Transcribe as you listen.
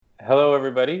Hello,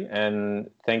 everybody, and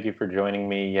thank you for joining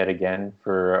me yet again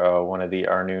for one of the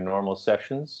Our New Normal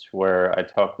sessions, where I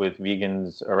talk with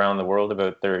vegans around the world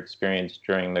about their experience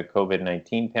during the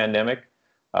COVID-19 pandemic,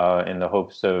 in the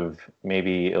hopes of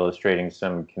maybe illustrating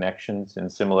some connections and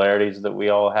similarities that we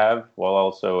all have, while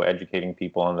also educating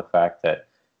people on the fact that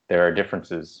there are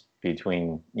differences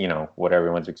between, what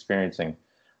everyone's experiencing.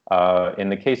 In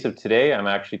the case of today, I'm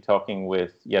actually talking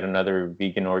with yet another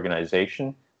vegan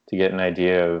organization to get an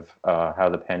idea of how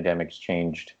the pandemic's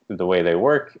changed the way they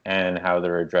work and how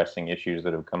they're addressing issues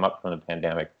that have come up from the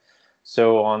pandemic.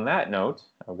 So on that note,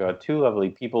 I've got two lovely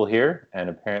people here, and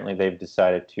apparently they've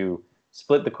decided to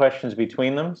split the questions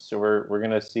between them. So we're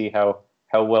going to see how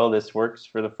well this works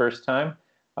for the first time.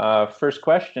 First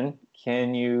question,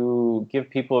 can you give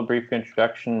people a brief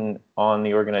introduction on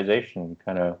the organization,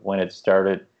 kind of when it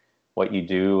started, what you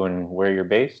do, and where you're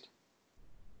based?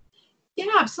 Yeah,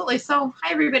 absolutely. So,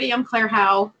 hi, everybody. I'm Claire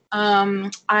Howe.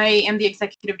 I am the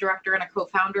executive director and a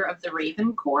co-founder of the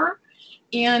Raven Corps,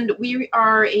 and we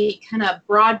are a kind of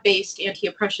broad-based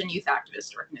anti-oppression youth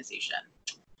activist organization.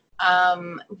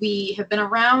 We have been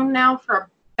around now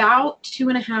for about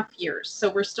 2.5 years,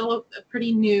 so we're still a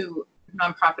pretty new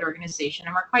nonprofit organization,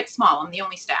 and we're quite small. I'm the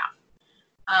only staff.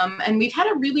 And we've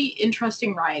had a really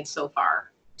interesting ride so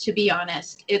far, to be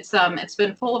honest. It's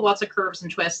been full of lots of curves and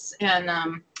twists, and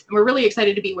we're really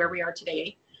excited to be where we are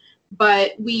today.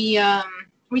 But we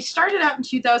started out in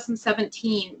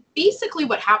 2017. Basically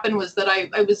what happened was that I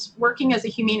was working as a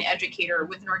humane educator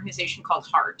with an organization called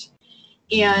HEART.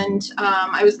 And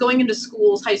I was going into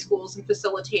schools, high schools, and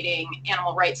facilitating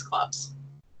animal rights clubs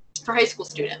for high school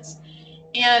students.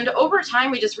 And over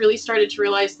time, we just really started to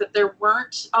realize that there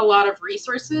weren't a lot of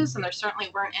resources, and there certainly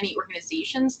weren't any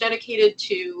organizations dedicated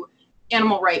to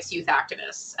animal rights youth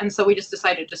activists. And so we just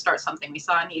decided to start something. We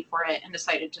saw a need for it and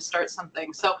decided to start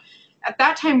something. So at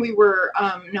that time, we were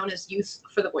known as Youth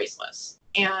for the Voiceless.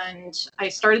 And I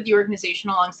started the organization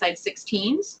alongside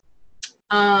 16s.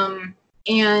 And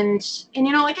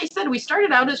like I said, we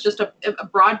started out as just a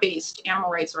broad-based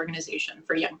animal rights organization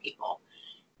for young people.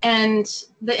 And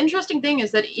the interesting thing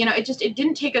is that, it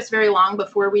didn't take us very long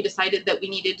before we decided that we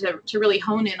needed to really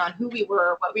hone in on who we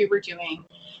were, what we were doing.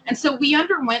 And so we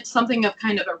underwent something of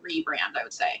kind of a rebrand, I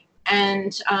would say.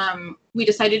 And we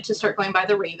decided to start going by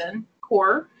the Raven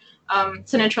Corps.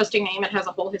 It's an interesting name. It has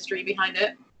a whole history behind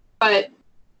it. But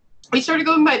we started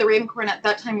going by the Raven Corps, and at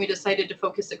that time we decided to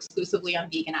focus exclusively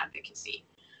on vegan advocacy.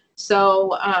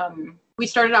 So we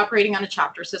started operating on a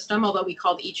chapter system, although we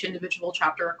called each individual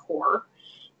chapter a corps.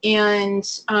 And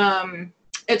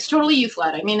it's totally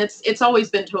youth-led. I mean, it's always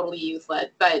been totally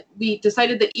youth-led, but we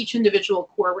decided that each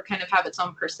individual corps would kind of have its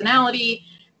own personality,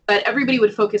 but everybody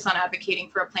would focus on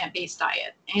advocating for a plant-based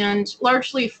diet, and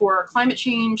largely for climate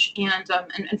change and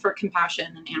for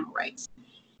compassion and animal rights.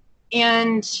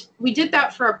 And we did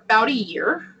that for about a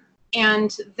year,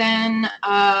 and then,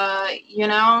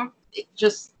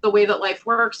 just the way that life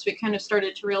works, we kind of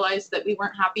started to realize that we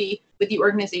weren't happy with the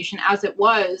organization as it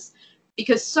was,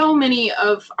 because so many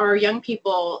of our young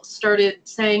people started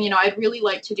saying, I'd really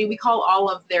like to do, we call all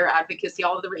of their advocacy,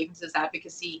 all of the Ravens'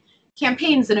 advocacy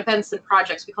campaigns and events and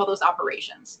projects, we call those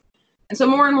operations. And so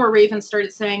more and more Ravens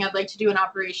started saying, I'd like to do an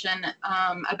operation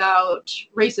about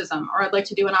racism, or I'd like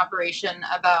to do an operation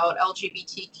about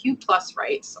LGBTQ plus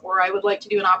rights, or I would like to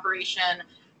do an operation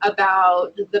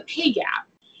about the pay gap.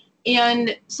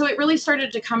 And so it really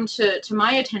started to come to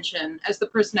my attention as the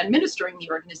person administering the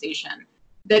organization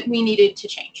that we needed to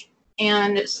change.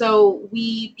 And so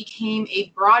we became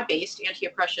a broad-based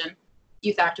anti-oppression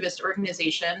youth activist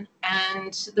organization,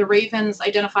 and the Ravens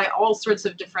identify all sorts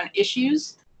of different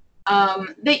issues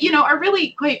that, are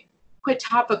really quite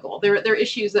topical. They're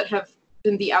issues that have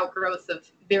been the outgrowth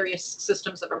of various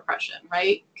systems of oppression,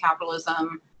 right?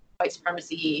 Capitalism, white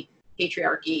supremacy,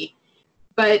 patriarchy.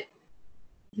 But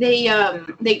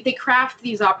they craft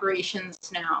these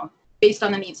operations now based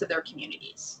on the needs of their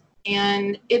communities.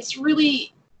 And it's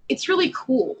really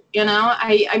cool,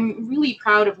 I'm really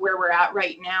proud of where we're at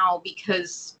right now,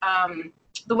 because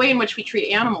the way in which we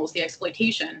treat animals, the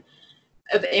exploitation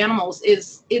of animals,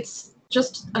 it's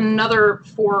just another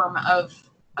form of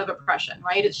oppression,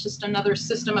 right? It's just another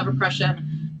system of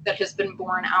oppression that has been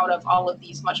born out of all of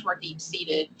these much more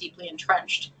deep-seated, deeply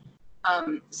entrenched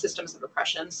systems of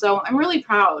oppression. So I'm really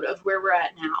proud of where we're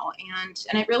at now,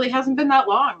 and it really hasn't been that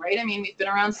long, right? I mean, we've been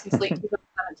around since late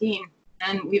 2017,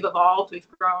 and we've evolved, we've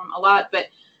grown a lot, but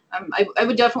I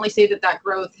would definitely say that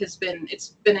growth it's been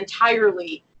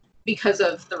entirely because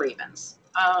of the Ravens.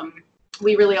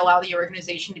 We really allow the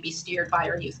organization to be steered by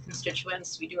our youth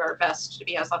constituents. We do our best to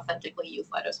be as authentically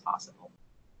youth-led as possible.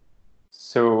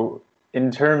 So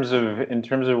in terms of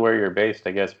where you're based,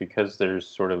 I guess because there's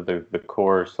sort of the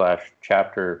core slash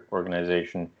chapter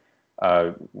organization.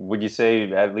 Would you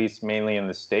say at least mainly in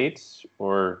the States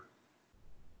or?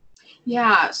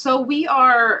 Yeah, so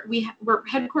we're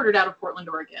headquartered out of Portland,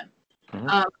 Oregon,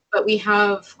 Mhm. but we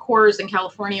have cores in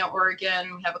California,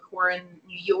 Oregon. We have a core in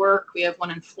New York. We have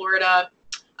one in Florida.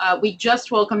 We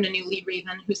just welcomed a new lead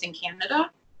raven who's in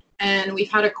Canada, and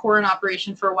we've had a core in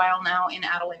operation for a while now in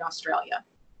Adelaide, Australia.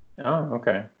 Oh,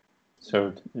 okay.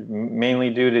 So mainly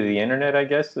due to the internet, I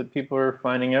guess, that people are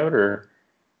finding out, or?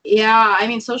 Yeah, I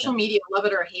mean, social media, love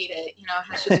it or hate it,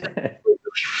 has just been a really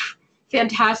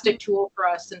fantastic tool for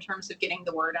us in terms of getting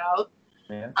the word out,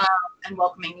 Yeah. and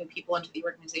welcoming new people into the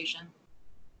organization.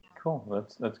 Cool.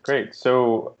 That's great.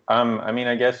 So, I mean,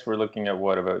 I guess we're looking at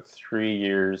what, about 3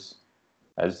 years.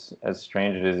 As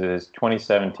strange as it is,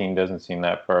 2017 doesn't seem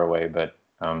that far away, but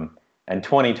and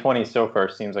 2020 so far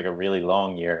seems like a really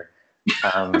long year.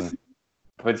 Um,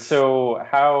 but so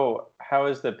how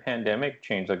has the pandemic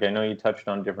changed? Like I know you touched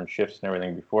on different shifts and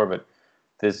everything before, but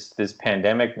this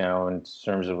pandemic now, in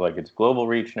terms of like its global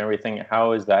reach and everything,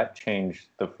 how has that changed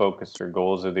the focus or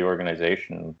goals of the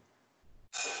organization?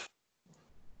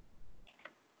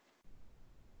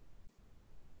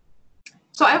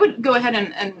 So I would go ahead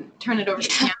and turn it over to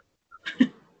Cam.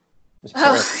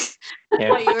 Sure.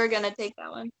 Oh, you were gonna take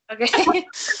that one. Okay.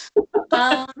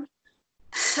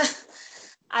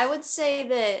 I would say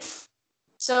that.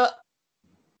 So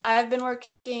I've been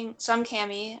working. So I'm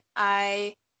Cami.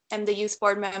 I am the youth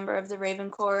board member of the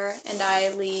Raven Corps, and I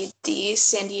lead the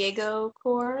San Diego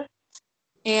Corps.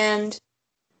 And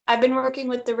I've been working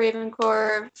with the Raven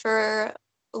Corps for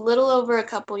a little over a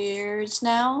couple years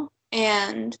now,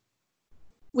 and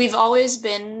we've always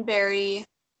been very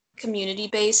community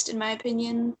based, in my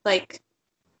opinion, like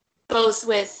both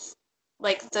with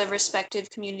like the respective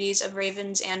communities of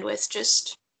ravens and with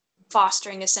just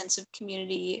fostering a sense of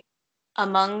community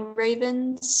among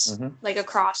ravens, Mm-hmm. like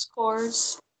across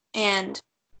corps. And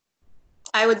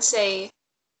I would say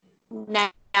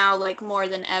now, like more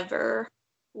than ever,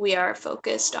 we are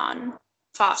focused on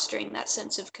fostering that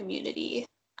sense of community.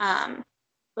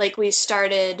 Like we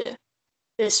started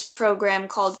this program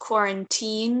called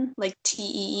Quarantine, like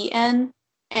TEEN,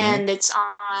 and it's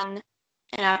on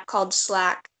an app called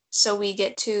Slack. So we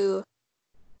get to,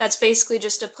 that's basically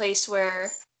just a place where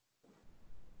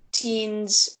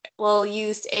teens, well,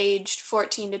 youth aged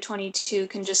 14 to 22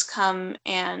 can just come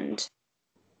and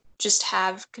just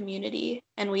have community.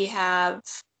 And we have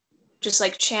just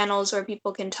like channels where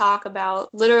people can talk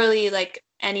about literally like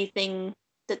anything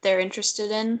that they're interested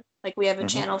in. Like we have a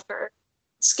channel for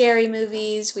scary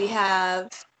movies. We have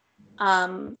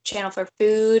channel for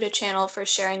food, a channel for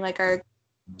sharing like our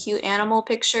cute animal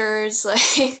pictures.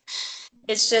 Like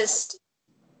it's just,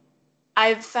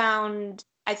 I've found,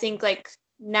 I think like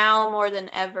now more than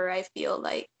ever, I feel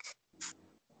like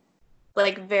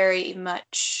very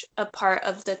much a part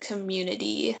of the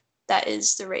community that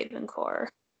is the Raven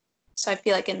Corps. So I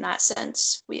feel like in that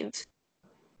sense, we've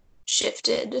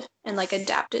shifted and like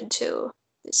adapted to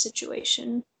this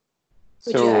situation.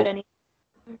 Would you add any?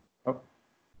 Oh,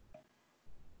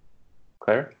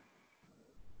 Claire?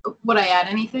 Would I add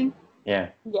anything? Yeah.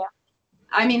 Yeah.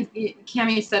 I mean,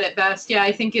 Cami said it best. Yeah,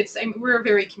 I think we're a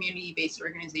very community-based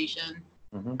organization.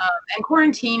 Mm-hmm. And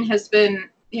quarantine has been,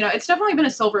 it's definitely been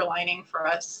a silver lining for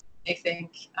us, I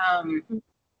think.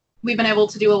 We've been able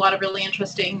to do a lot of really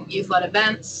interesting youth-led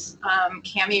events.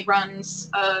 Cami runs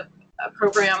a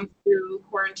program through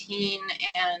quarantine,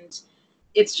 and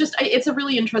it's a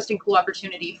really interesting, cool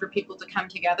opportunity for people to come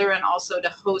together and also to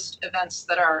host events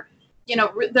that are,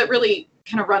 that really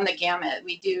kind of run the gamut.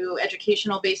 We do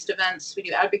educational-based events, we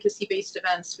do advocacy-based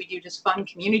events, we do just fun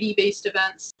community-based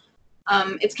events.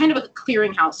 It's kind of a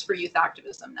clearinghouse for youth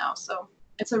activism now. So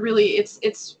it's a really,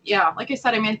 yeah, like I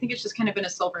said, I mean, I think it's just kind of been a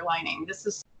silver lining. This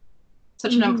is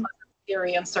such an unpleasant,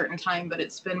 scary, uncertain time, but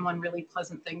it's been one really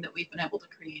pleasant thing that we've been able to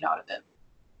create out of it.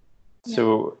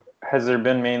 So has there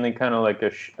been mainly kind of like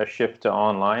a shift to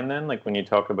online then? Like when you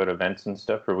talk about events and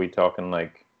stuff, are we talking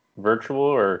like virtual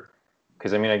or?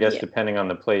 Because I mean, I guess depending on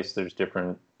the place, there's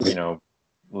different,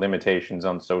 limitations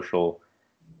on social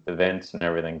events and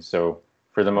everything. So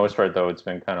for the most part, though, it's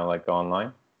been kind of like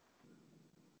online.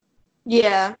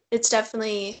 Yeah, it's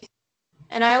definitely,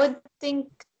 and I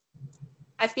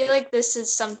feel like this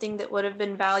is something that would have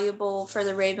been valuable for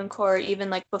the Raven Corps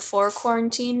even like before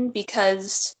quarantine,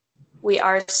 because we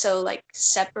are so like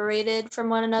separated from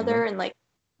one another and like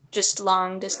just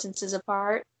long distances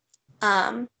apart.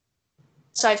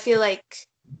 So I feel like,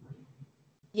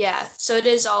 yeah, so it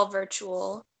is all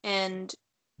virtual, and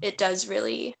it does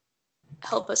really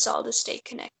help us all to stay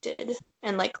connected.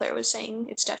 And like Claire was saying,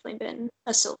 it's definitely been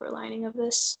a silver lining of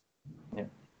this. Yeah.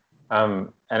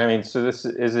 And I mean, so this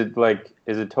is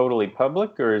it totally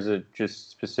public, or is it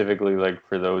just specifically like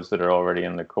for those that are already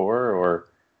in the Corps, or?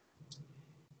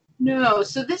 No,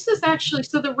 so this is actually,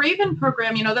 so the Raven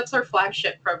program, that's our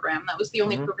flagship program. That was the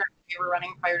only program we were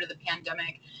running prior to the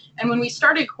pandemic. And when we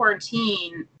started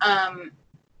quarantine,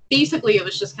 basically it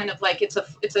was just kind of like, it's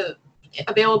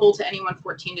available to anyone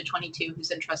 14 to 22 who's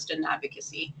interested in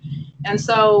advocacy. And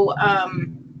so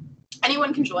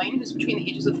anyone can join who's between the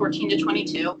ages of 14 to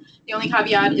 22. The only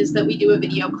caveat is that we do a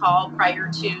video call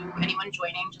prior to anyone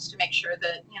joining, just to make sure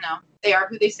that, they are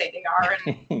who they say they are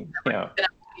and Yeah.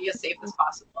 be as safe as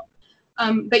possible.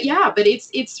 But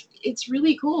it's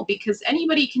really cool because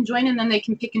anybody can join, and then they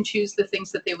can pick and choose the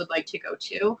things that they would like to go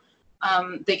to.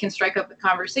 They can strike up a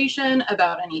conversation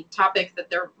about any topic that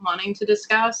they're wanting to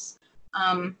discuss.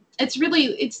 It's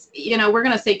we're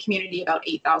going to say community about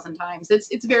 8,000 times.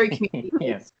 It's very community.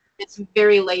 Yes. It's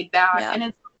very laid back, Yeah. and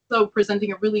it's also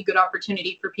presenting a really good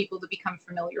opportunity for people to become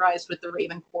familiarized with the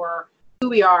Raven Corps, who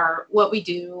we are, what we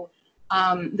do,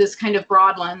 this kind of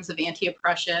broad lens of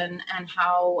anti-oppression, and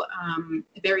how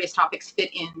various topics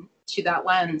fit into that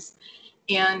lens.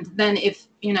 And then if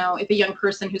a young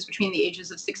person who's between the ages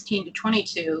of 16 to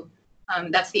 22,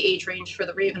 that's the age range for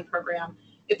the Raven program,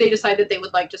 if they decide that they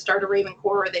would like to start a Raven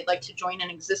Corps, or they'd like to join an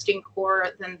existing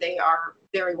Corps, then they are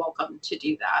very welcome to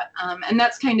do that. And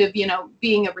that's kind of,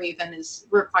 being a Raven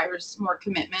requires more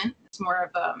commitment. It's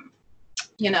more of,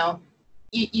 you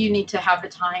need to have the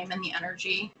time and the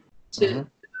energy to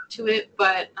it.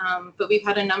 But we've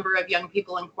had a number of young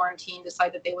people in quarantine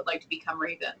decide that they would like to become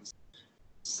Ravens.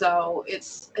 So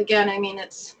it's, again, I mean,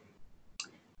 it's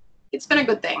been a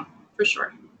good thing for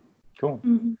sure. Cool.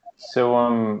 Mm-hmm. So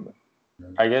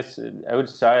I guess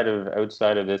outside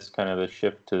of this kind of the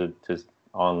shift to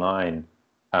online,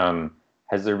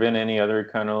 has there been any other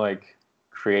kind of like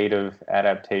creative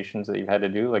adaptations that you've had to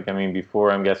do? Like, I mean,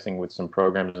 before, I'm guessing with some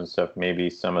programs and stuff, maybe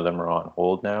some of them are on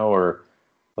hold now, or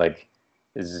like,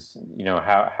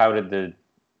 how did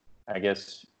I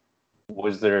guess,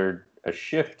 was there a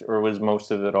shift, or was most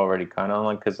of it already kind of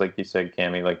online? Because like you said,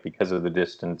 Cami, like because of the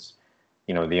distance,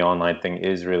 the online thing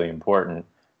is really important.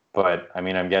 But I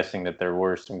mean, I'm guessing that there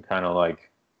were some kind of like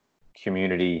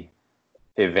community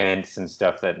events and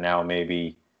stuff that now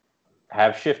maybe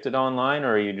have shifted online,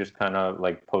 or are you just kind of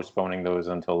like postponing those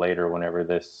until later whenever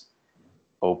this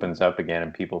opens up again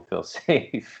and people feel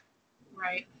safe?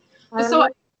 Right. So,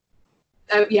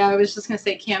 I was just going to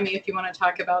say, Cami, if you want to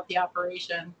talk about the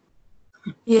operation.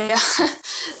 Yeah,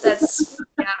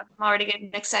 I'm already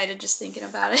getting excited just thinking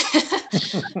about it.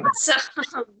 So,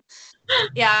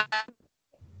 yeah,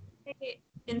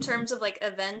 in terms of like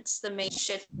events, the main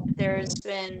shift there's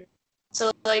been,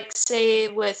 so like say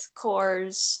with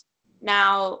Corps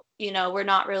now, we're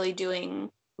not really doing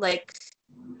like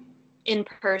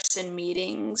in-person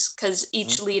meetings, because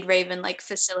each lead Raven like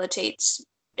facilitates,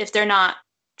 if they're not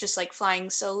just like flying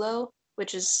solo,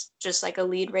 which is just like a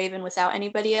lead Raven without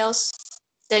anybody else,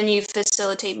 then you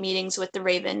facilitate meetings with the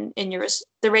Ravens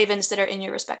that are in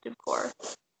your respective Corps.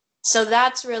 So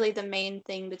that's really the main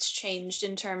thing that's changed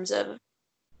in terms of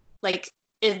like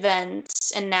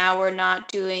events. And now we're not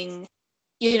doing,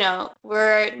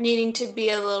 we're needing to be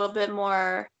a little bit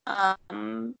more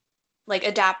like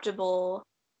adaptable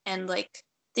and like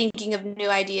thinking of new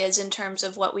ideas in terms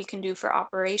of what we can do for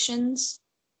operations.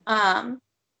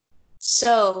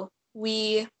 So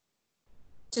we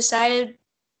decided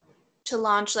to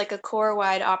launch like a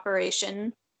Corps-wide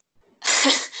operation.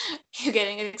 You're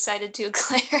getting excited too,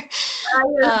 Claire.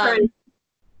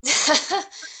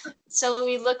 So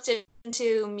we looked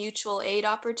into mutual aid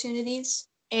opportunities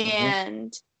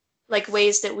and like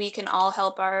ways that we can all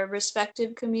help our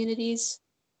respective communities.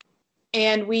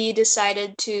 And we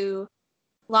decided to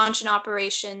launch an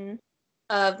operation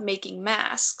of making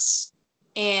masks.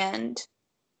 And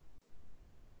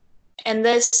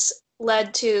this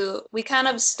led to, we kind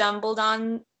of stumbled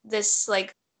on this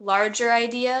like larger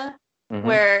idea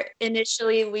where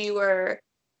initially we were,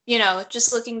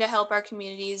 just looking to help our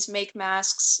communities make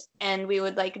masks, and we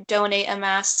would like donate a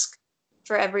mask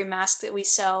for every mask that we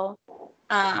sell.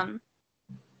 And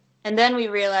then we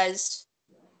realized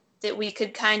that we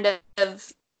could kind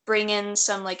of bring in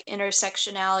some like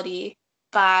intersectionality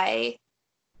by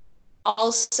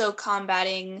also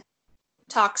combating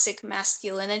toxic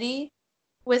masculinity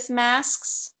with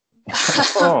masks.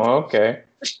 Oh, okay.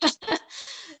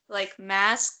 Like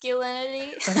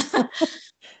masculinity.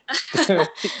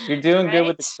 You're doing Right? good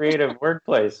with the creative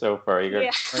wordplay so far. You got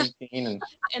Yeah. quarantine and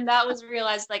And that was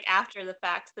realized like after the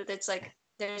fact, that it's like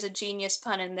there's a genius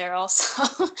pun in there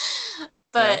also.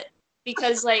 But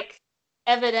because like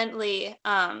evidently,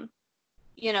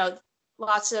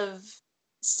 lots of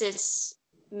cis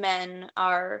men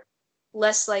are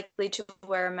less likely to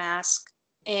wear a mask,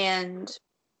 and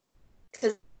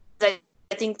because I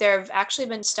think there have actually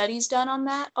been studies done on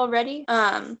that already.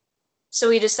 So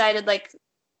we decided like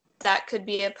that could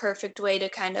be a perfect way to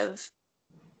kind of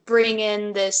bring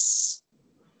in this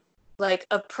like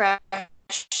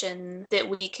oppression that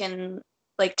we can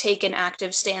like take an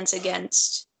active stance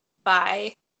against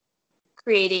by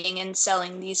creating and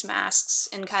selling these masks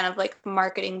and kind of like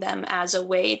marketing them as a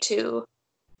way to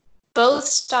both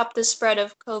stop the spread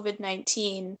of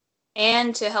COVID-19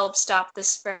 and to help stop the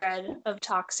spread of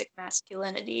toxic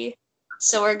masculinity.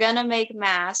 So we're going to make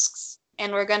masks,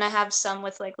 and we're going to have some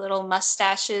with like little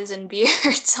mustaches and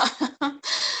beards on them.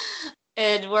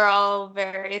 And we're all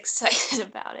very excited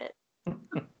about it.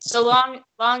 So long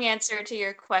answer to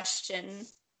your question.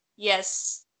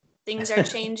 Yes, things are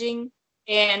changing,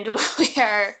 and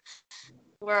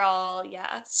we're all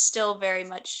still very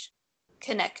much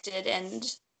connected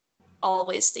and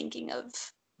always thinking of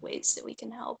ways that we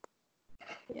can help.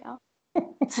 Yeah.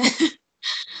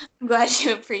 I'm glad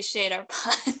you appreciate our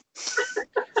pun.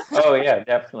 Oh yeah,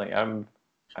 definitely. I'm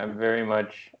very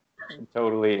much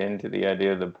totally into the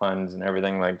idea of the puns and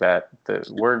everything like that. The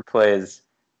wordplay is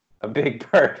a big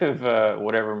part of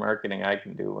whatever marketing I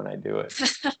can do when I do it.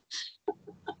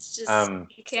 It's just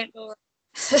you can't go wrong.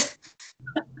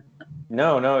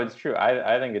 No, it's true.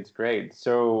 I think it's great.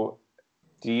 So,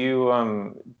 do you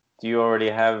already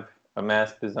have a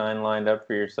mask design lined up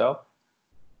for yourself?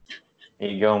 Are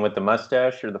you going with the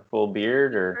mustache or the full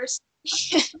beard or?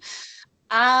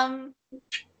 I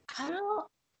don't know.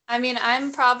 I mean,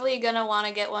 I'm probably gonna want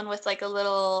to get one with like a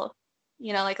little,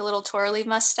 like a little twirly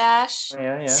mustache.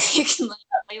 Yeah. So you can like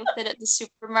play with it at the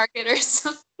supermarket or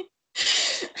something.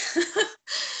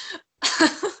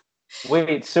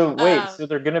 So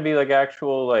they're gonna be like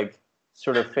actual like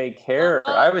sort of fake hair?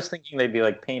 I was thinking they'd be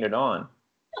like painted on.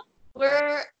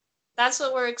 That's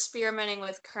what we're experimenting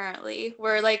with currently.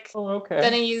 We're like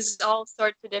gonna use all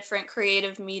sorts of different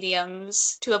creative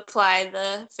mediums to apply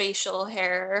the facial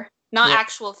hair, not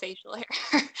actual facial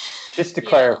hair. Just to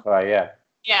clarify,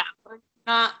 Yeah, we're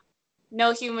not.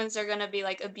 No humans are gonna be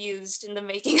like abused in the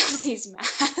making of these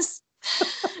masks.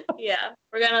 Yeah,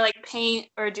 we're gonna like paint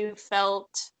or do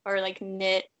felt or like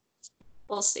knit.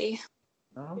 We'll see.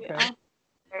 Okay. Yeah,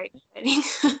 very exciting.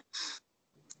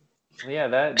 Yeah,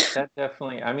 that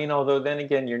definitely. I mean, although then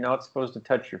again, you're not supposed to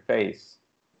touch your face,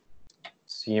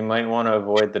 so you might want to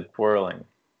avoid the twirling.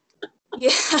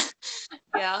 Yeah.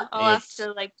 I'll have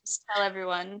to like just tell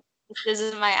everyone this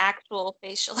isn't my actual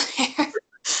facial hair,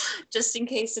 just in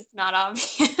case it's not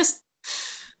obvious.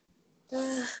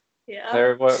 Yeah.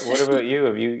 Claire, what about you?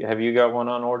 Have you got one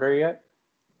on order yet?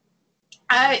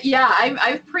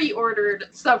 I've pre-ordered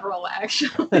several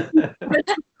actually.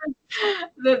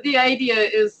 The idea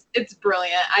is it's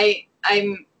brilliant.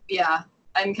 I'm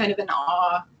kind of in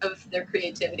awe of their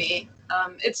creativity.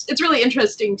 It's really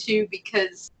interesting too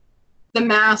because the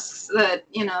masks that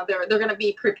they're going to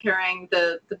be preparing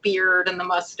the beard and the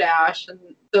mustache and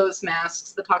those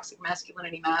masks, the toxic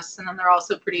masculinity masks, and then they're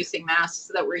also producing masks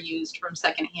that were used from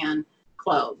secondhand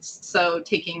clothes. So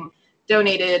taking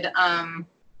donated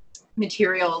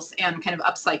materials and kind of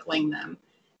upcycling them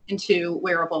into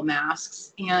wearable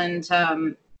masks. And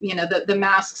the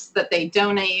masks that they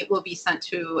donate will be sent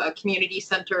to a community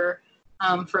center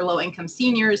for low-income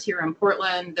seniors here in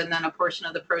Portland, and then a portion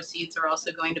of the proceeds are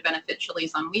also going to benefit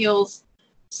Chili's on Wheels.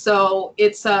 So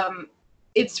it's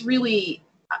really,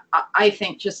 I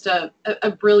think, just a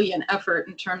brilliant effort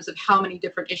in terms of how many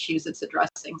different issues it's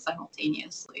addressing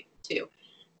simultaneously too.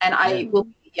 And I will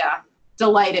be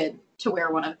delighted to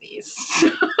wear one of these.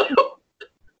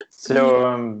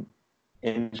 So,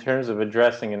 in terms of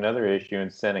addressing another issue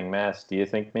and sending masks, do you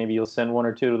think maybe you'll send one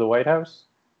or two to the White House?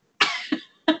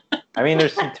 I mean,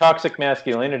 there's some toxic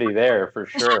masculinity there for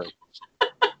sure.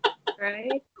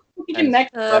 Right? We can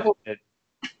next level.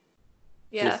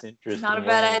 Yeah, not a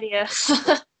bad idea.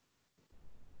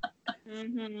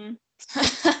 Mm-hmm.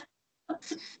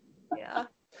 Yeah.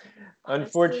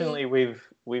 Unfortunately,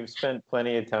 we've spent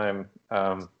plenty of time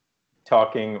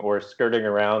talking or skirting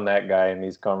around that guy in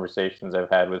these conversations I've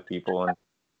had with people,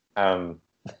 and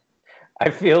I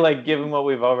feel like, given what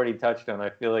we've already touched on, I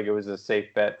feel like it was a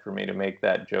safe bet for me to make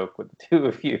that joke with the two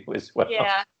of you as well.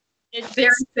 Yeah, it's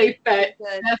very safe bet.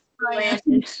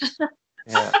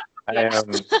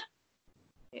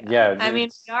 Yeah, I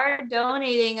mean, we are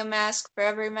donating a mask for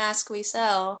every mask we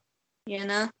sell.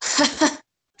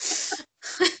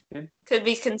 could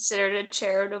be considered a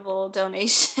charitable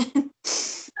donation.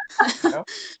 No?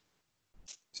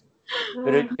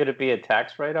 Could it be a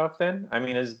tax write-off then? I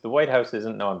mean, the White House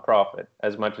isn't nonprofit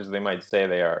as much as they might say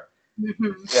they are.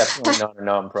 Mm-hmm. Definitely not a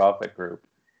nonprofit group,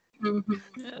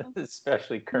 Mm-hmm.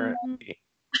 especially currently.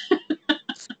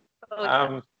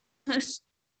 Okay.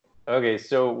 Okay,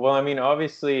 so well, I mean,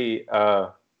 obviously,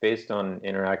 based on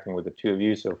interacting with the two of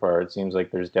you so far, it seems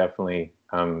like there's definitely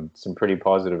some pretty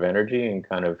positive energy and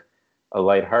kind of a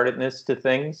lightheartedness to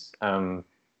things.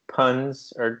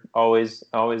 Puns are always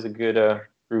a good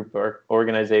group or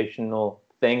organizational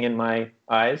thing in my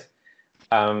eyes.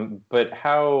 But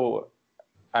how?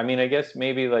 I mean, I guess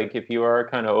maybe like if you are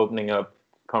kind of opening up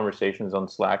conversations on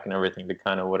Slack and everything to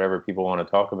kind of whatever people want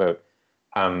to talk about.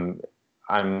 Um,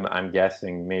 I'm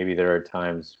guessing maybe there are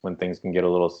times when things can get a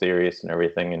little serious and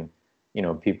everything, and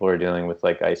people are dealing with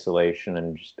like isolation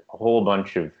and just a whole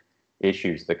bunch of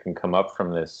issues that can come up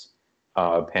from this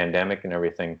pandemic and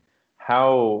everything.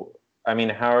 How I mean,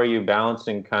 how are you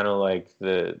balancing kind of like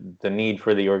the need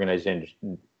for the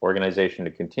organization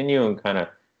to continue and kind of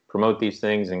promote these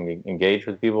things and engage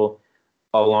with people,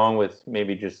 along with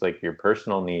maybe just like your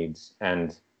personal needs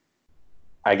and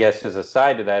I guess as a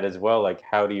side to that as well, like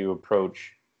how do you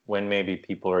approach when maybe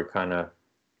people are kind of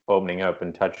opening up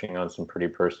and touching on some pretty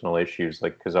personal issues?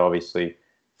 Like, because obviously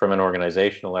from an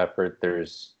organizational effort,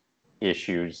 there's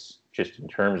issues just in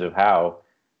terms of how,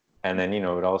 and then,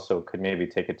 it also could maybe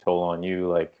take a toll on you,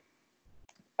 like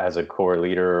as a core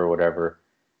leader or whatever.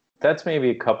 That's maybe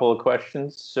a couple of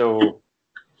questions. So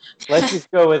let's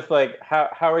just go with like,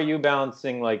 how are you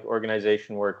balancing like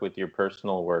organization work with your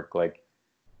personal work? Like,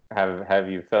 have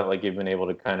you felt like you've been able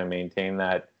to kind of maintain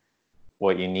that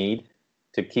what you need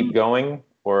to keep going,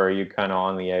 or are you kind of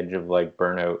on the edge of like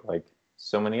burnout like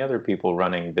so many other people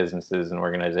running businesses and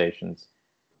organizations?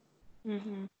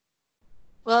 Mm-hmm.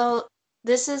 Well,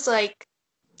 this is like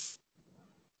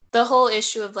the whole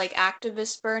issue of like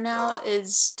activist burnout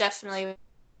is definitely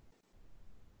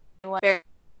very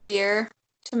dear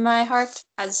to my heart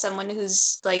as someone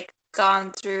who's like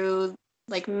gone through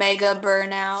like mega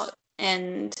burnout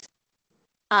and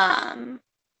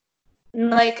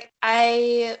like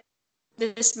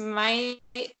this might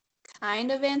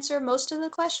kind of answer most of the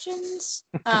questions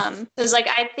because like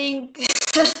I think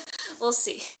we'll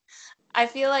see. I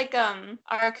feel like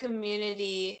our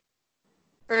community,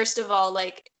 first of all,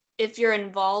 like if you're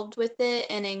involved with it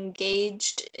and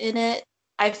engaged in it,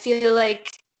 I feel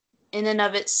like in and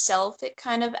of itself it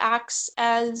kind of acts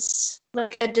as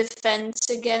like a defense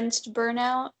against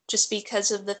burnout just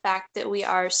because of the fact that we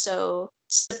are so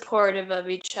supportive of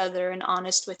each other and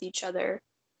honest with each other.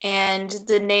 And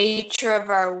the nature of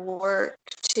our work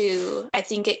too, I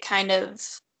think it kind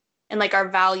of, and like our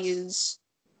values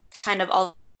kind of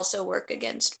also work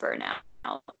against burnout.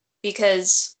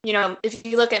 Because, if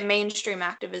you look at mainstream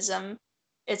activism,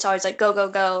 it's always like, go, go,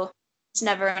 go. It's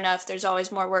never enough. There's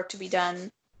always more work to be done,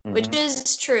 which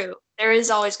is true. There is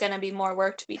always going to be more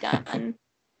work to be done.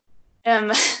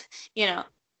 And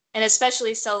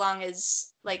especially so long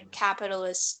as like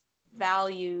capitalist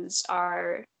values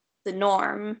are the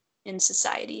norm in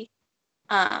society.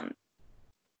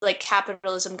 Like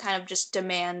capitalism kind of just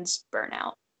demands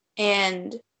burnout.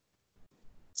 And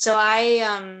so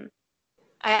I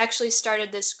actually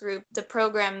started this group. The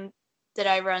program that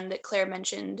I run that Claire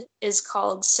mentioned is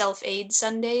called Self-Aid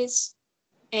Sundays.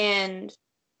 And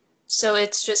so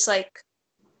it's just like,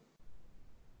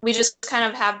 we just kind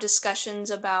of have discussions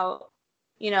about,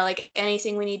 like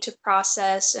anything we need to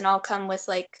process, and I'll come with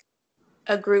like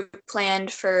a group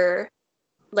planned for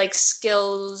like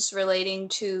skills relating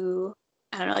to,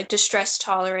 I don't know, like distress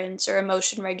tolerance or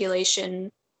emotion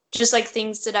regulation, just like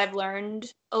things that I've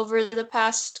learned over the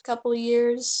past couple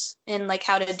years and like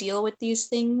how to deal with these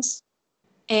things.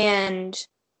 And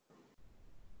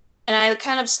I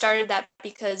kind of started that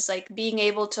because like being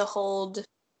able to hold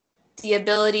the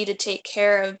ability to take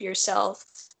care of yourself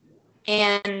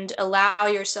and allow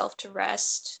yourself to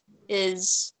rest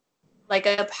is like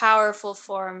a powerful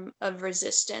form of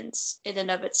resistance in and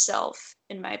of itself,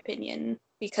 in my opinion,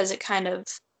 because it kind of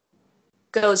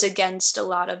goes against a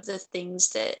lot of the things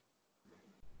that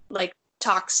like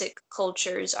toxic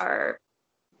cultures are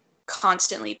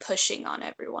constantly pushing on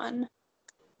everyone.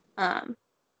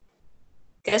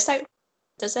 Guess that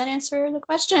does that answer the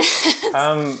question?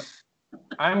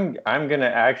 I'm gonna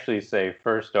actually say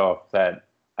first off that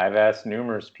I've asked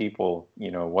numerous people,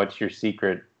 what's your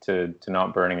secret to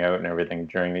not burning out and everything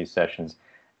during these sessions,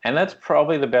 and that's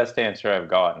probably the best answer I've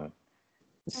gotten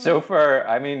so far.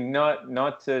 I mean,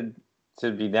 not to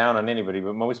be down on anybody,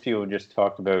 but most people just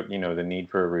talked about the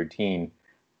need for a routine,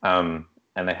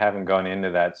 and they haven't gone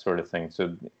into that sort of thing.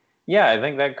 So yeah, I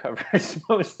think that covers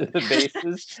most of the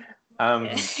bases.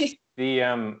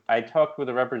 I talked with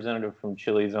a representative from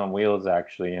Chili's on Wheels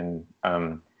actually, and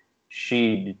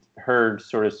her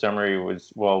sort of summary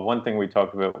was, well, one thing we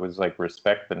talked about was like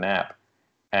respect the nap,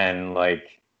 and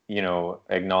like, you know,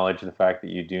 acknowledge the fact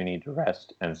that you do need to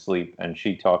rest and sleep. And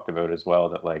she talked about as well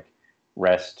that like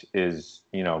rest is,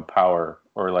 you know, power,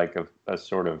 or like a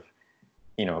sort of,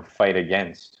 you know, fight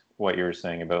against what you were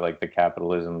saying about like the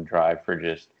capitalism drive for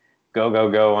just go, go,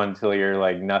 go until you're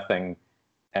like nothing,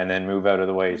 and then move out of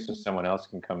the way so someone else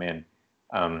can come in.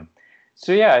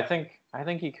 So yeah, I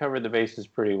think you covered the bases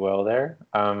pretty well there.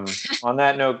 On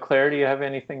that note, Claire, do you have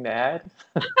anything to add?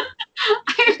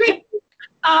 I mean,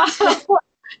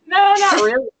 no, not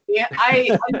really.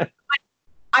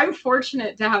 I'm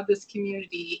fortunate to have this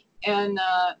community, and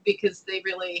because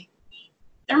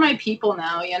they're my people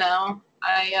now. You know,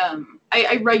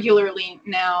 I regularly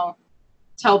now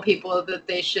tell people that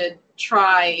they should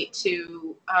try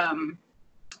to,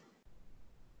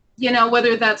 you know,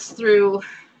 whether that's through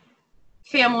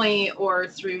family or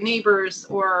through neighbors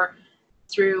or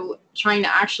through trying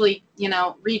to actually, you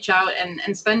know, reach out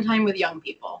and spend time with young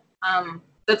people.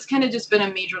 That's kind of just been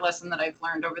a major lesson that I've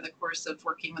learned over the course of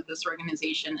working with this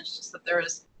organization. It's just that there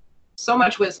is so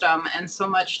much wisdom and so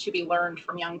much to be learned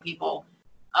from young people.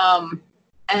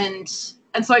 And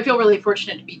so I feel really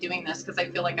fortunate to be doing this because I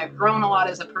feel like I've grown a lot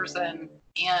as a person.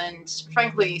 And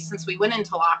frankly, since we went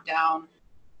into lockdown,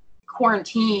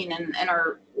 quarantine and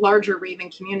our larger Raven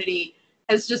community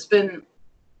has just been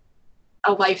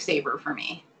a lifesaver for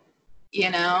me.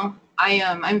 You know,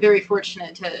 I'm very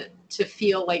fortunate to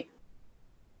feel like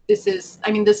this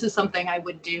is something I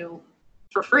would do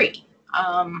for free.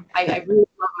 I really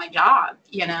love my job,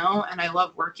 you know, and I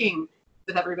love working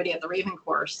with everybody at the Raven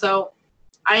Corps. So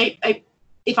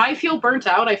if I feel burnt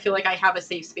out, I feel like I have a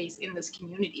safe space in this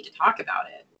community to talk about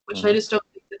it, which I just don't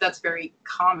think that's very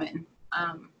common,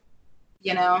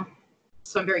 you know.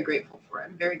 So I'm very grateful for it.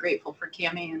 I'm very grateful for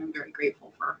Cami, and I'm very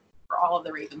grateful for all of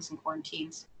the Ravens and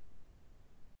quarantines.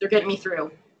 They're getting me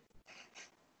through.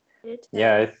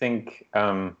 Yeah, I think,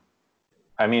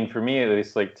 I mean, for me at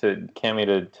least, like to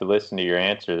Cami, to listen to your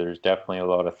answer, there's definitely a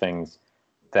lot of things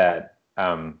that,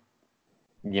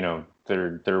 you know,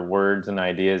 they're words and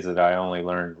ideas that I only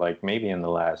learned like maybe in the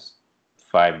last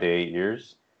 5 to 8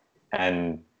 years,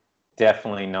 and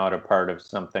definitely not a part of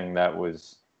something that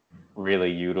was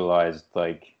really utilized,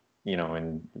 like, you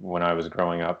know, when I was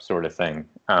growing up, sort of thing.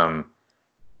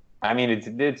 I mean,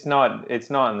 it's not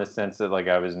in the sense that like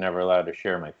I was never allowed to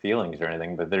share my feelings or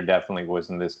anything, but there definitely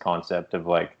wasn't this concept of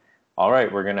like, all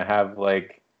right, we're gonna have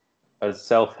like a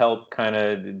self-help kind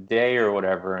of day or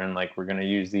whatever, and like we're gonna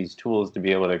use these tools to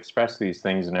be able to express these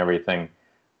things and everything.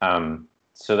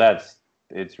 So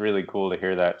it's really cool to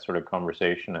hear that sort of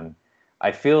conversation, and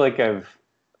I feel like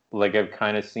I've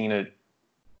kind of seen it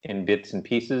in bits and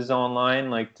pieces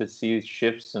online, like to see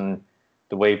shifts and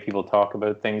the way people talk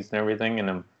about things and everything,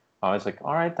 and I was like,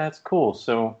 all right, that's cool.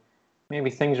 So maybe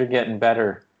things are getting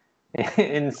better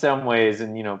in some ways.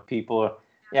 And, you know, people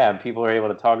are able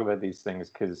to talk about these things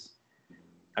because,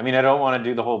 I mean, I don't want to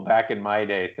do the whole back in my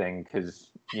day thing because,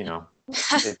 you know,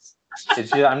 it's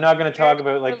just, I'm not going to talk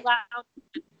about like.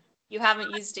 You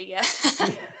haven't used it yet.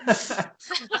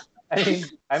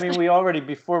 I mean, we already,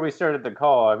 before we started the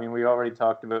call, I mean, we already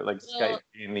talked about like Skype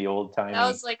being the old time. That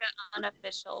was like an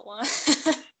unofficial one.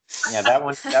 Yeah, that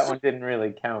one didn't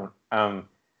really count. No.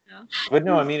 But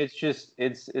no, I mean, it's just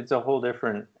it's a whole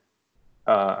different,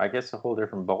 I guess, a whole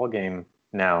different ball game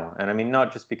now. And I mean,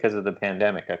 not just because of the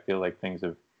pandemic. I feel like things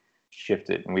have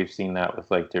shifted, and we've seen that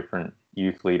with like different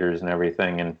youth leaders and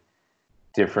everything, and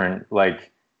different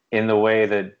like in the way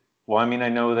that. Well, I mean, I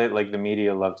know that like the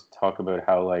media loves to talk about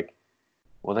how like,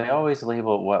 well, they always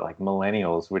label it what, like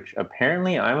millennials, which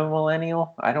apparently I'm a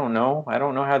millennial. I don't know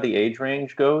how the age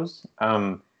range goes.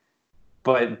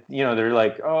 But, you know, they're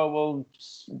like, oh, well,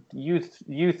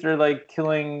 youth are like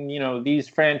killing, you know, these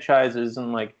franchises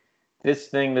and like this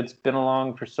thing that's been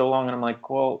along for so long. And I'm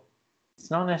like, well, it's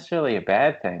not necessarily a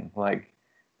bad thing. Like,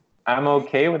 I'm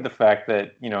okay with the fact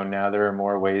that, you know, now there are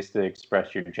more ways to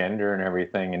express your gender and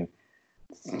everything.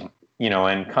 And, you know,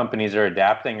 and companies are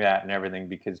adapting that and everything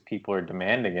because people are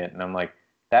demanding it. And I'm like,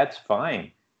 that's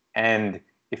fine. And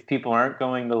if people aren't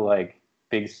going to like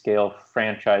big scale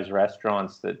franchise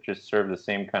restaurants that just serve the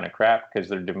same kind of crap because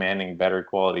they're demanding better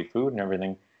quality food and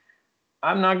everything,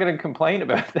 I'm not going to complain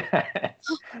about that.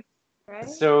 Right?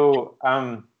 So,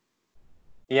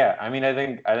 yeah, I mean, I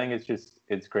think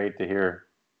it's great to hear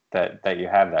that you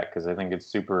have that, because I think it's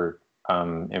super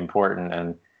important.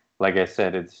 And like I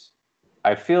said,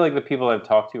 I feel like the people I've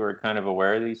talked to are kind of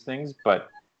aware of these things, but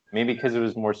maybe because it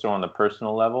was more so on the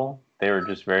personal level, they were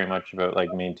just very much about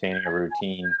like maintaining a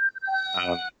routine.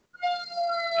 And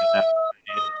that's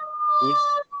it. Whose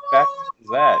background is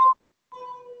that?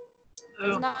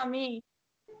 It's Oh, not me.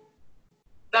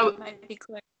 that It was, might be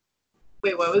clear.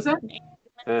 wait, what was it?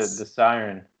 The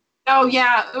siren. Oh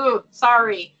yeah. Ooh,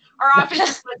 sorry. Our office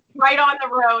is like right on the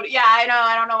road. Yeah, I know.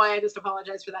 I don't know why I just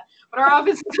apologize for that. But our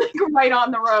office is like right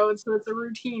on the road, so it's a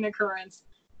routine occurrence.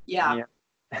 Yeah.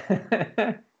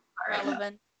 Yeah.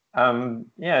 Relevant.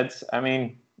 Yeah, it's, I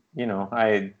mean, you know,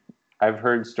 I've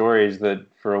heard stories that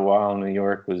for a while New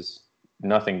York was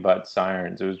nothing but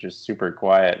sirens. It was just super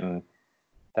quiet, and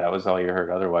that was all you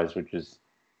heard otherwise, which is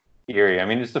eerie. I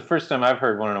mean, it's the first time I've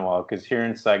heard one in a while, because here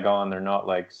in Saigon, they're not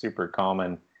like super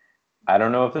common. I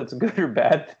don't know if it's a good or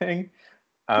bad thing.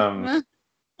 Um,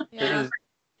 Yeah.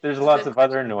 there's lots of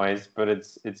other noise, but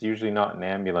it's usually not an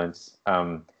ambulance.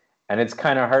 And it's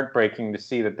kind of heartbreaking to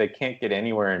see that they can't get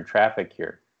anywhere in traffic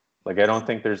here. Like, I don't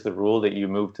think there's the rule that you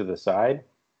move to the side,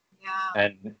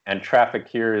 Yeah. and traffic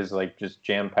here is like just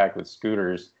jam packed with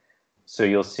scooters. So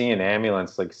you'll see an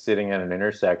ambulance like sitting at an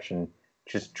intersection,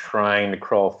 just trying to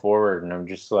crawl forward, and I'm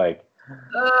just Ugh.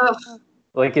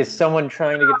 like, is someone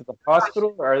trying to get to the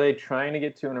hospital, or are they trying to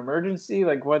get to an emergency?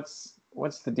 Like, what's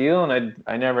the deal? And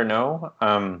I never know.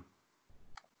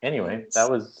 Anyway, that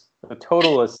was a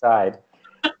total aside.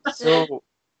 So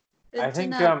Good I to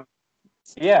think know.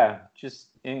 yeah, just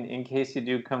in case you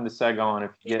do come to Saigon,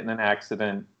 if you get in an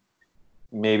accident,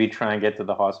 maybe try and get to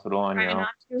the hospital on your Try own.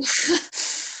 not to.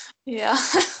 Yeah.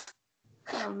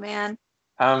 Oh man.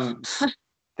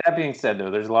 That being said,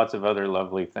 though, there's lots of other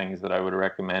lovely things that I would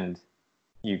recommend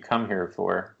you come here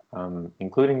for,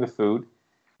 including the food.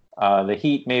 The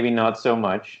heat, maybe not so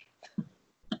much.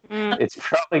 Mm. It's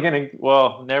probably going to,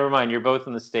 well, never mind. You're both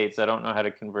in the States. I don't know how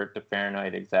to convert to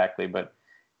Fahrenheit exactly, but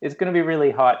it's going to be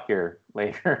really hot here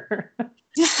later.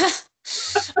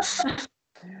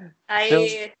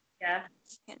 I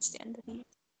can't stand the heat.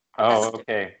 Oh,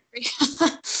 okay.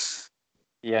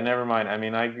 Yeah, never mind. I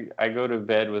mean, I go to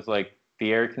bed with like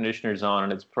the air conditioners on,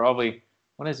 and it's probably,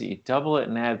 what is it? You double it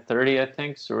and add 30, I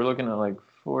think. So we're looking at like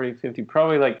 40, 50,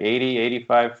 probably like 80,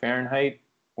 85 Fahrenheit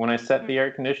when I set the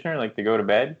air conditioner, like to go to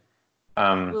bed.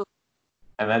 Ooh.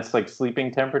 And that's like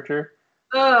sleeping temperature.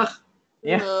 Ugh.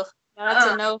 Yeah. Ugh. That's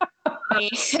a no for me.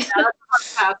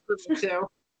 Pass for me too.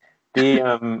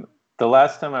 The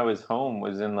last time I was home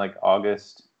was in like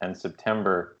August and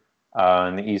September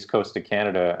on the east coast of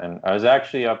Canada, and I was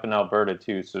actually up in Alberta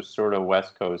too, so sort of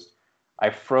west coast. I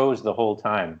froze the whole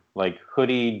time, like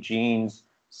hoodie, jeans,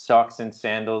 socks, and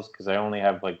sandals, because I only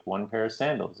have like one pair of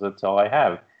sandals. That's all I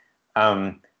have.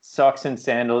 Socks and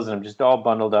sandals, and I'm just all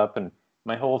bundled up, and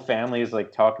my whole family is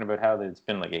like talking about how it's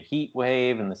been like a heat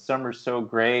wave and the summer's so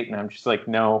great, and I'm just like,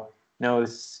 no,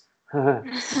 this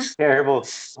is terrible.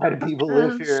 Why do people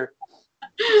live here?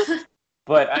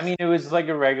 But I mean, it was like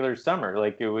a regular summer.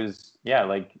 Like it was, yeah,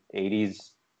 like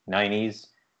 80s, 90s,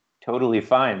 totally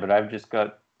fine. But I've just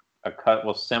got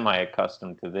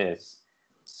semi-accustomed to this.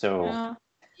 So, Yeah.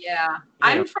 Yeah. you know,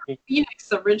 I'm from Phoenix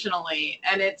originally,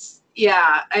 and it's,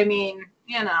 yeah, I mean,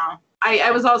 you know,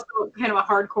 I was also kind of a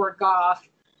hardcore goth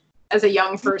as a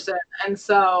young person, and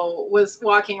so was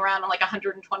walking around in like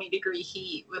 120-degree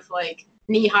heat with like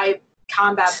knee-high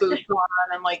combat boots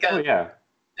on and like oh yeah,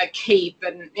 a cape,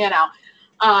 and you know,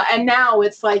 and now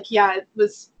it's like, yeah, it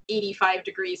was 85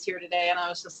 degrees here today, and I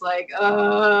was just like,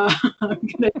 I'm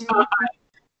gonna die.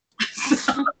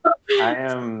 I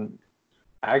am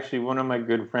actually, one of my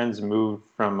good friends moved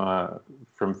from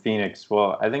Phoenix.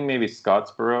 Well, I think maybe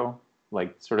Scottsboro,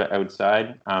 like sort of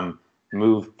outside.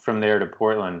 Moved from there to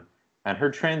Portland, and her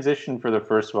transition for the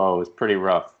first while was pretty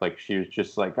rough. Like she was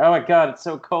just like, "Oh my God, it's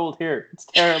so cold here. It's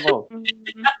terrible."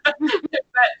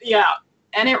 But, yeah,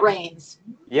 and it rains.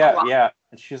 Yeah.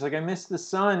 And she's like, "I miss the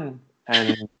sun."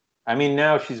 And I mean,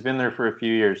 now she's been there for a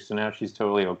few years, so now she's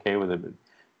totally okay with it.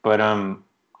 But on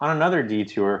another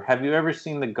detour, have you ever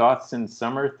seen the Goths in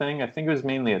Summer thing? I think it was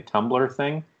mainly a Tumblr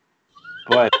thing,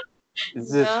 but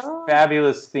it's this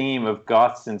fabulous theme of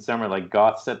Goths in Summer, like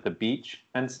Goths at the beach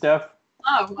and stuff.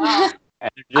 Oh wow.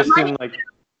 And they're just in like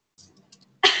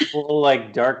full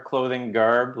like dark clothing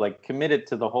garb, like committed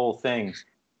to the whole thing,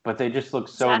 but they just look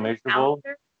so miserable.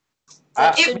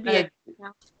 That should be a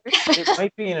It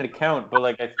might be an account, but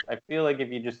like I feel like if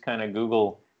you just kind of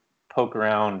Google, poke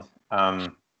around,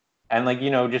 and like, you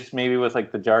know, just maybe with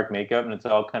like the dark makeup and it's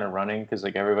all kind of running because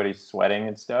like everybody's sweating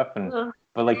and stuff, and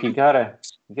but like you gotta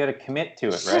commit to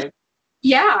it, right?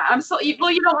 Yeah, absolutely.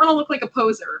 Well, you don't want to look like a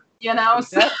poser, you know.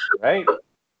 Exactly, right.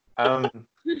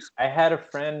 I had a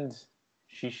friend.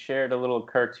 she shared a little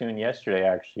cartoon yesterday,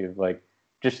 actually, of like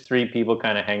just three people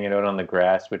kind of hanging out on the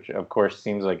grass, which of course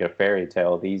seems like a fairy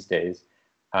tale these days.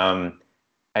 Um,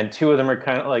 and two of them are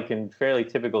kind of like in fairly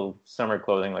typical summer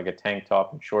clothing, like a tank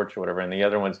top and shorts or whatever, and the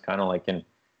other one's kind of like in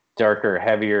darker,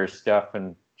 heavier stuff.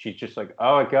 And she's just like,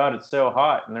 "Oh my God, it's so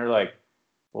hot!" And they're like,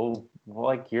 "Well,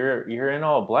 like you're in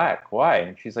all black. Why?"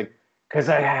 And she's like, "'Cause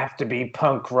I have to be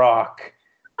punk rock.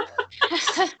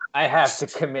 I have to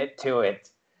commit to it."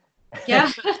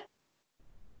 Yeah.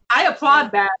 I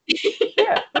applaud that.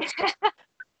 Yeah.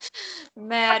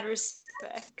 Mad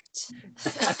respect.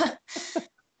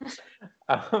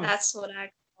 Um, That's what I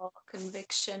call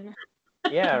conviction.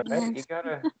 yeah, right. You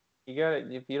gotta.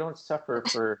 If you don't suffer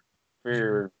for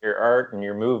your art and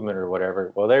your movement or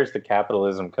whatever, well, there's the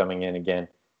capitalism coming in again.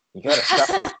 You gotta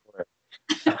suffer for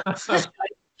it.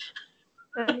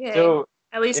 Okay. So,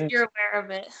 At least in, you're aware of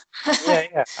it.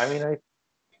 yeah. I mean,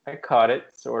 I caught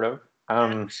it sort of.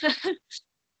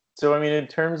 So I mean, in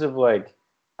terms of like,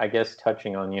 I guess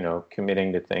touching on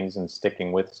committing to things and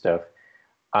sticking with stuff.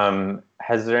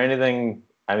 Has there anything?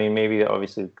 I mean, maybe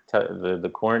obviously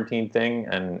the quarantine thing,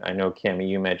 and I know Cami,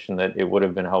 you mentioned that it would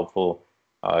have been helpful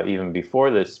even before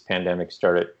this pandemic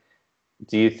started.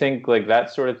 Do you think like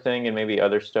that sort of thing, and maybe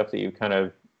other stuff that you kind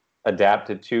of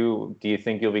adapted to? Do you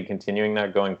think you'll be continuing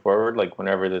that going forward, like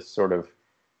whenever this sort of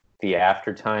the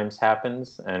after times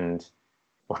happens, and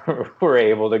we're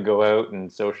able to go out and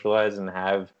socialize and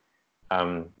have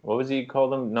what was it you call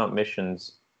them? Not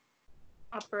missions,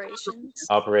 Operations.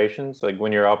 operations. Like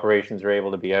when your operations are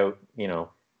able to be out,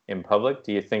 in public.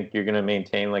 Do you think you're going to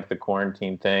maintain like the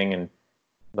quarantine thing and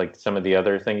like some of the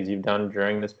other things you've done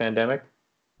during this pandemic?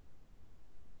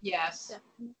 Yes,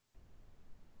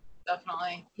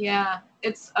 definitely. Yeah.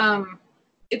 It's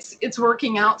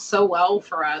working out so well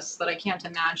for us that I can't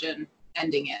imagine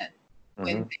ending it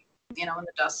when when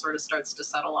the dust sort of starts to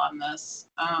settle on this.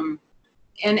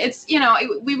 And it's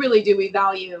we really do. We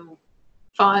value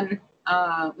fun.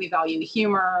 We value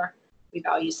humor. We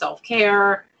value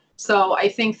self-care. So I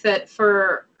think that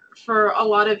for a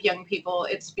lot of young people,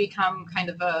 it's become kind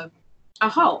of a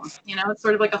home. It's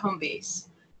sort of like a home base.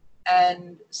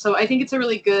 And so I think it's a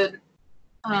really good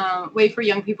way for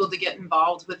young people to get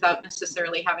involved without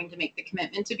necessarily having to make the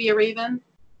commitment to be a Raven.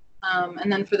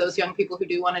 And then for those young people who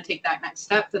do want to take that next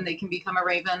step, then they can become a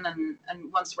Raven.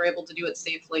 And once we're able to do it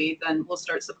safely, then we'll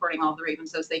start supporting all the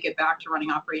Ravens as they get back to running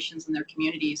operations in their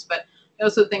communities. But I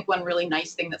also think one really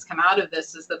nice thing that's come out of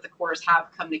this is that the Corps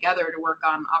have come together to work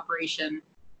on Operation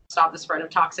Stop the Spread of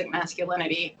Toxic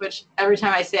Masculinity, which every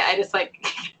time I say it, I just like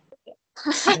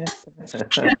I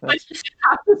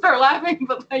have to start laughing.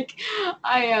 But like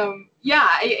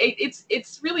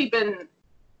it's really been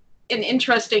an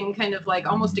interesting kind of like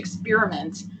almost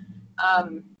experiment,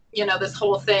 this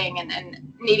whole thing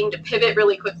and needing to pivot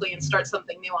really quickly and start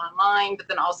something new online, but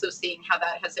then also seeing how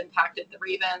that has impacted the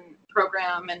Raven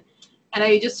program. And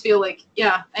I just feel like,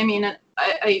 I mean,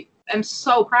 I am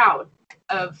so proud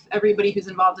of everybody who's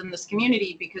involved in this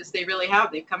community because they've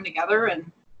come together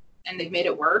and they've made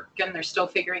it work, and they're still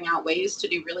figuring out ways to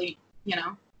do really,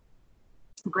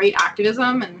 great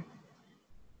activism. And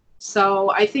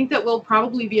so I think that we'll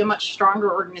probably be a much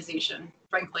stronger organization,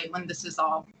 frankly, when this is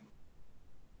all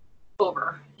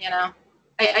over.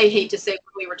 I hate to say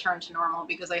when we return to normal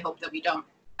because I hope that we don't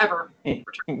ever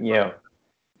return. Yeah.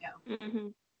 Mm-hmm.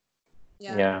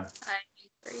 Yeah. I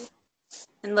agree.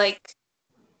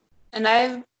 And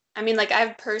I've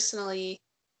personally,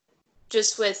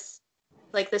 just with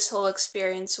like this whole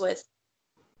experience with,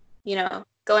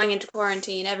 going into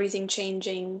quarantine, everything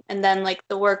changing, and then like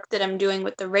the work that I'm doing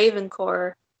with the Raven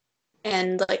Corps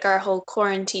and like our whole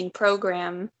quarantine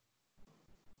program,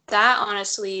 that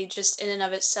honestly just in and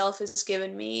of itself has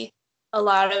given me a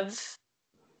lot of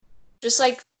just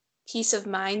like peace of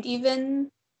mind, even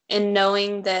in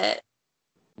knowing that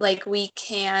like we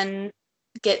can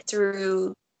get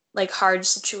through like hard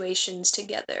situations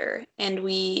together, and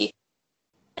we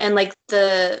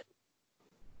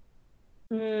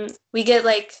get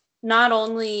like not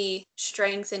only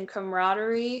strength and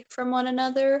camaraderie from one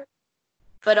another,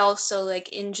 but also like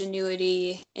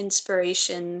ingenuity,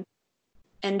 inspiration,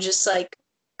 and just like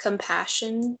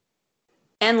compassion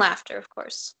and laughter, of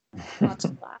course. Lots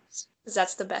of laughs, because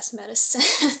that's the best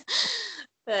medicine.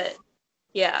 But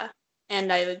yeah,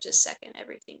 and I would just second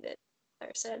everything that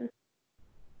Claire said.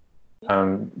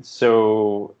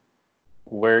 So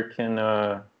where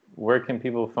can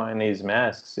people find these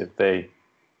masks if they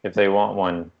want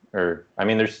one? Or I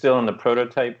mean, they're still in the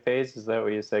prototype phase. Is that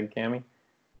what you said, Cami?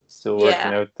 Still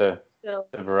working out the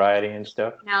variety and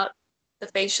stuff. Out the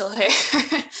facial hair.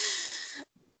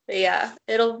 But yeah,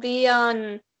 it'll be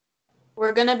on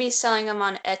we're gonna be selling them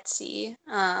on Etsy.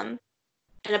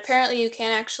 And apparently you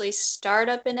can't actually start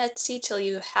up in Etsy till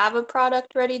you have a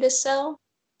product ready to sell.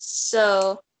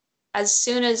 So as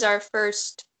soon as our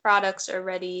first products are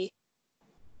ready,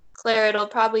 Claire, it'll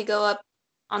probably go up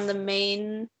on the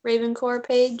main Ravencore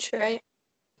page, right?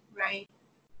 Right.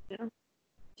 Yeah.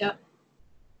 Yep.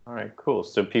 All right, cool.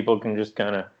 So people can just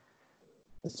kind of,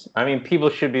 I mean,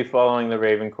 people should be following the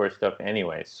Ravencore stuff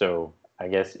anyway. So I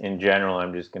guess in general,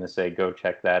 I'm just going to say go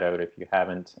check that out if you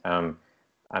haven't.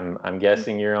 I'm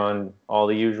guessing you're on all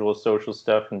the usual social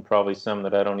stuff and probably some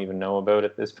that I don't even know about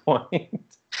at this point.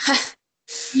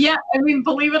 Yeah, I mean,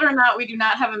 believe it or not, we do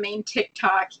not have a main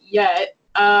TikTok yet.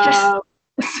 But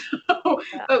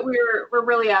we're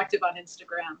really active on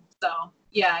Instagram. So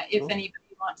yeah, if Cool. anybody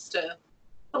wants to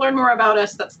learn more about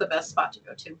us, that's the best spot to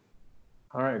go to.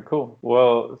 All right, cool.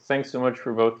 Well, thanks so much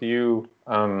for both of you,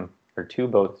 or to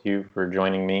both of you, for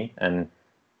joining me and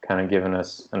kind of giving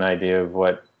us an idea of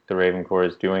what the Ravencore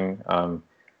is doing.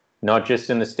 Not just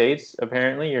in the States,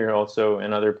 apparently, you're also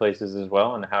in other places as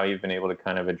well, and how you've been able to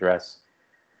kind of address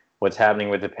what's happening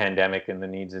with the pandemic and the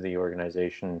needs of the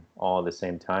organization all at the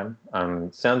same time.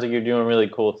 Sounds like you're doing really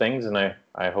cool things, and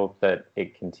I hope that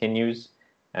it continues,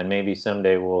 and maybe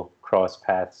someday we'll cross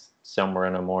paths somewhere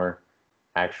in a more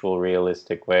actual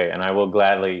realistic way. And I will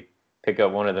gladly pick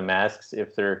up one of the masks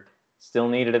if they're still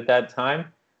needed at that time.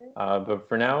 But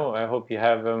for now, I hope you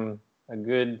have a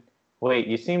good, wait,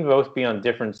 you seem to both be on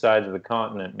different sides of the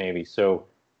continent maybe, so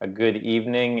a good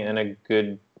evening and a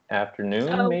good afternoon,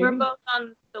 Oh, maybe? we're both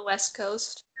on the West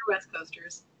Coast. We're West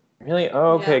Coasters. Really?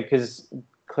 Oh, Yeah. okay, because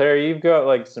Claire, you've got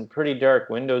like some pretty dark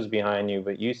windows behind you,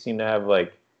 but you seem to have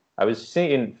like, I was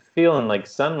feeling like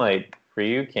sunlight for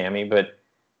you, Cammie, but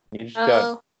you just got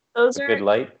Oh, those a are, good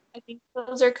light. I think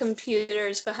those are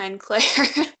computers behind Claire.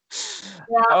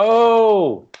 Yeah.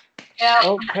 Oh, Yeah.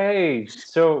 okay.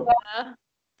 So Yeah.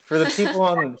 for people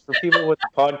with the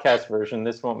podcast version,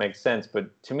 this won't make sense,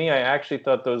 but to me, I actually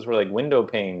thought those were like window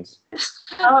panes.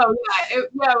 Oh yeah. It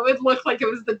would look like it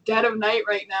was the dead of night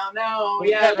right now. No. Well,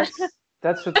 Yeah.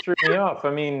 that's what threw me off.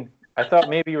 I mean, I thought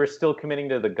maybe you were still committing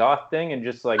to the goth thing and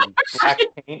just like black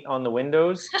paint on the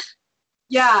windows.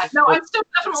 Yeah. No, I'm still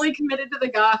definitely committed to the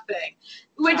goth thing,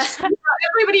 which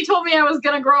everybody told me I was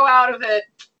gonna grow out of it.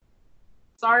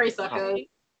 Sorry, suckers.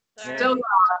 Sorry. Still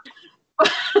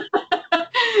not.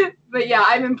 But yeah,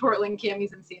 I'm in Portland.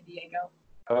 Cammie's in San Diego.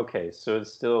 Okay, so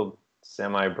it's still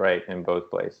semi-bright in both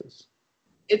places.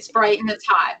 It's bright and it's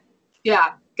hot.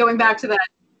 Yeah, going back to that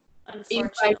 85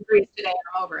 Unfortunately. degrees today, and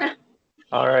I'm over it.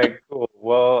 All right, cool.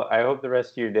 Well, I hope the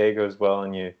rest of your day goes well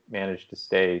and you manage to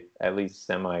stay at least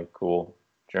semi-cool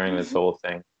during this whole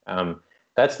thing.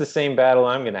 That's the same battle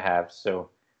I'm going to have, so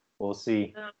we'll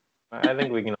see. I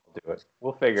think we can all do it.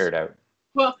 We'll figure it out.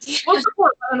 Well, we'll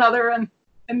support one another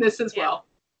and this as well.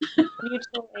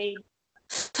 Mutual aid.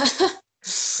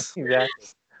 Exactly.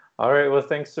 All right, well,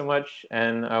 thanks so much,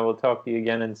 and I will talk to you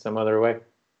again in some other way.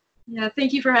 Yeah,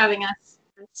 thank you for having us.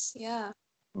 Yeah.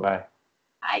 Bye.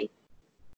 Bye.